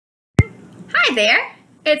Hi there,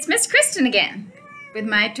 it's Miss Kristen again with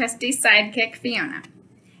my trusty sidekick Fiona.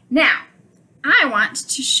 Now, I want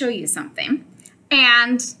to show you something,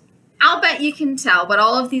 and I'll bet you can tell what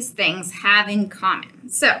all of these things have in common.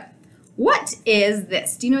 So, what is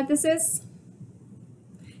this? Do you know what this is?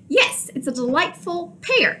 Yes, it's a delightful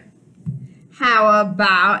pear. How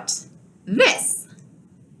about this?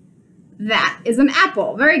 That is an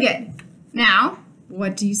apple. Very good. Now,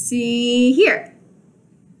 what do you see here?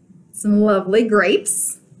 Some lovely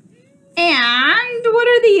grapes. And what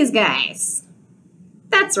are these guys?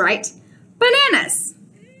 That's right, bananas.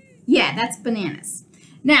 Yeah, that's bananas.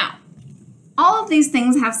 Now, all of these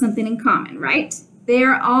things have something in common, right?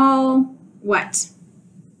 They're all what?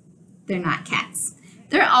 They're not cats.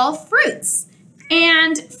 They're all fruits.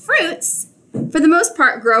 And fruits, for the most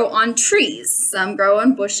part, grow on trees. Some grow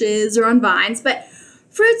on bushes or on vines, but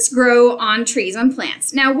fruits grow on trees, on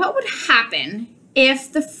plants. Now, what would happen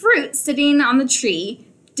if the fruit sitting on the tree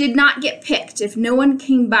did not get picked, if no one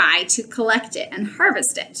came by to collect it and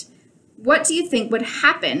harvest it? What do you think would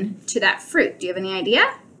happen to that fruit? Do you have any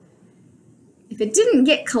idea? If it didn't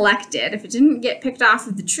get collected, if it didn't get picked off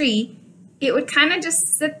of the tree, it would kind of just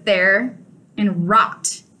sit there and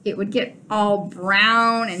rot. It would get all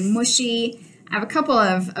brown and mushy. I have a couple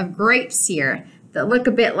of grapes here that look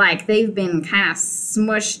a bit like they've been kind of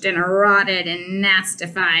smushed and rotted and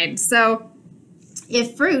nastified. So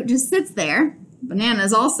if fruit just sits there,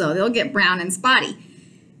 bananas also, they'll get brown and spotty.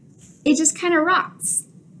 It just kind of rots.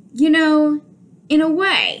 You know, in a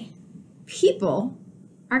way, people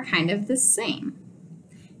are kind of the same.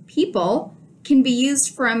 People can be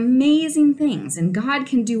used for amazing things, and God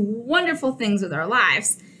can do wonderful things with our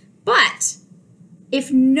lives. But if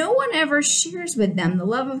no one ever shares with them the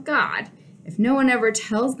love of God, if no one ever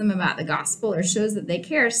tells them about the gospel or shows that they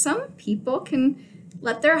care, some people can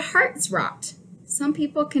let their hearts rot. Some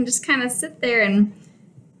people can just kind of sit there and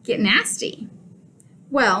get nasty.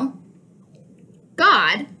 Well,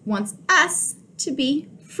 God wants us to be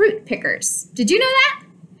fruit pickers. Did you know that?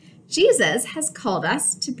 Jesus has called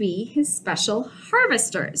us to be his special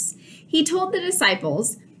harvesters. He told the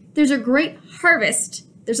disciples, there's a great harvest.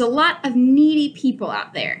 There's a lot of needy people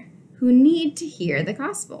out there who need to hear the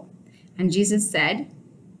gospel. And Jesus said,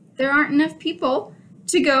 there aren't enough people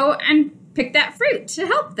to go and pick that fruit to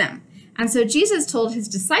help them. And so Jesus told his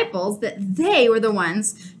disciples that they were the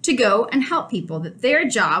ones to go and help people, that their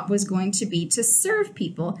job was going to be to serve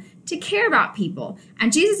people, to care about people.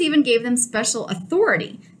 And Jesus even gave them special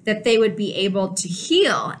authority, that they would be able to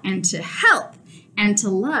heal and to help and to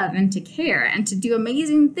love and to care and to do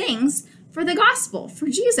amazing things for the gospel, for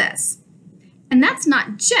Jesus. And that's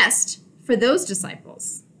not just for those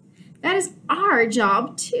disciples. That is our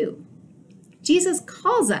job too. Jesus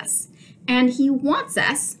calls us, and he wants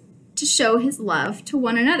us to show his love to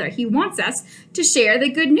one another. He wants us to share the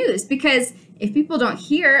good news, because if people don't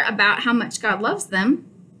hear about how much God loves them,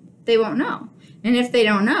 they won't know. And if they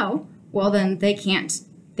don't know, well, then they can't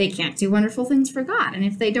do wonderful things for God. And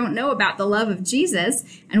if they don't know about the love of Jesus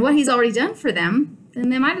and what he's already done for them, then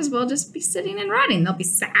they might as well just be sitting and rotting. They'll be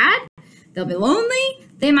sad, they'll be lonely,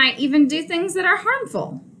 they might even do things that are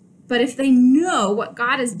harmful. But if they know what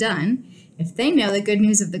God has done, if they know the good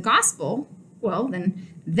news of the gospel, well, then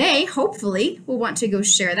they hopefully will want to go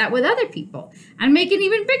share that with other people and make an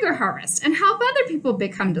even bigger harvest and help other people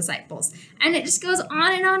become disciples. And it just goes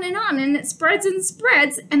on and on and on, and it spreads and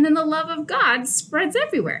spreads, and then the love of God spreads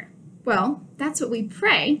everywhere. Well, that's what we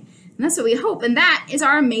pray, and that's what we hope, and that is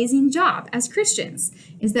our amazing job as Christians,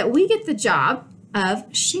 is that we get the job of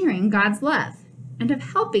sharing God's love and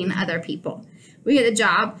of helping other people. We get the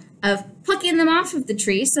job of plucking them off of the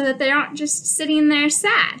tree so that they aren't just sitting there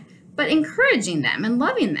sad, but encouraging them and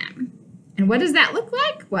loving them. And what does that look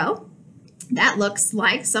like? Well, that looks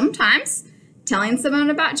like sometimes telling someone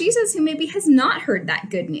about Jesus who maybe has not heard that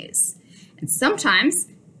good news. And sometimes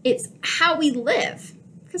it's how we live,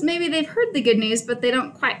 because maybe they've heard the good news, but they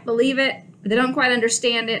don't quite believe it, or they don't quite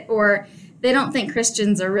understand it, or they don't think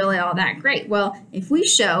Christians are really all that great. Well, if we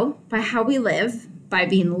show by how we live, by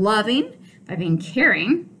being loving, by being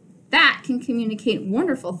caring, that can communicate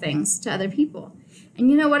wonderful things to other people. And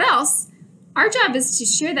you know what else? Our job is to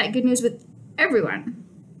share that good news with everyone,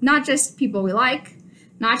 not just people we like,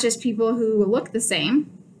 not just people who look the same,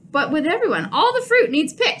 but with everyone. All the fruit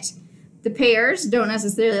needs picked. The pears don't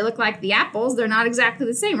necessarily look like the apples. They're not exactly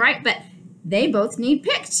the same, right? But they both need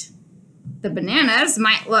picked. The bananas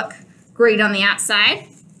might look great on the outside.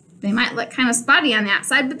 They might look kind of spotty on the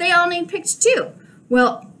outside, but they all need picked too.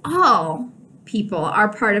 Well, all people are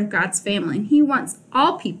part of God's family, and he wants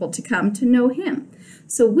all people to come to know him.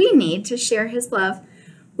 So we need to share his love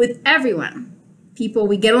with everyone. People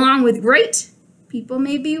we get along with great, people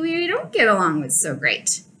maybe we don't get along with so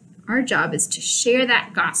great. Our job is to share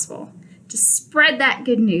that gospel, to spread that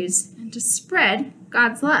good news, and to spread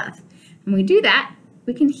God's love. When we do that,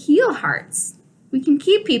 we can heal hearts. We can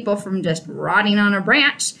keep people from just rotting on a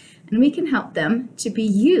branch, and we can help them to be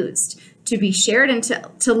used, to be shared, and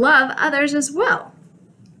to love others as well.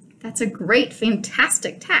 That's a great,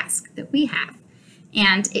 fantastic task that we have.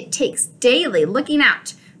 And it takes daily looking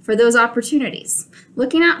out for those opportunities,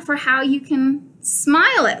 looking out for how you can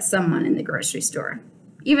smile at someone in the grocery store.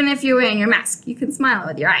 Even if you're wearing your mask, you can smile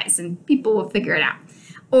with your eyes and people will figure it out.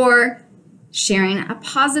 Or sharing a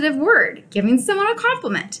positive word, giving someone a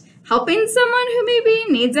compliment, helping someone who maybe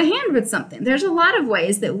needs a hand with something. There's a lot of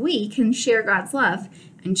ways that we can share God's love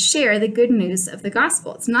and share the good news of the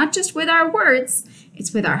gospel. It's not just with our words,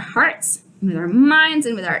 it's with our hearts, and with our minds,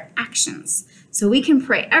 and with our actions. So we can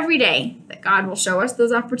pray every day that God will show us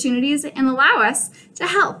those opportunities and allow us to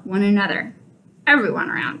help one another, everyone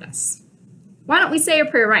around us. Why don't we say a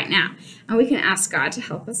prayer right now, and we can ask God to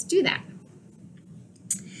help us do that.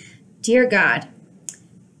 Dear God,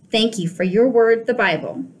 thank you for your word, the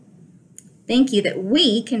Bible. Thank you that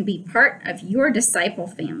we can be part of your disciple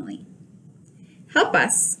family. Help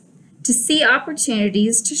us to see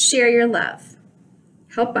opportunities to share your love.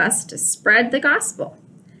 Help us to spread the gospel,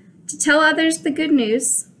 to tell others the good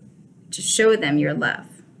news, to show them your love.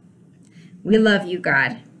 We love you,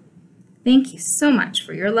 God. Thank you so much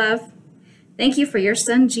for your love. Thank you for your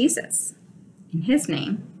son, Jesus. In his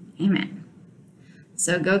name, amen.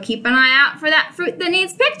 So go keep an eye out for that fruit that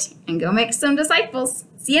needs picked and go make some disciples.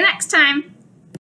 See you next time.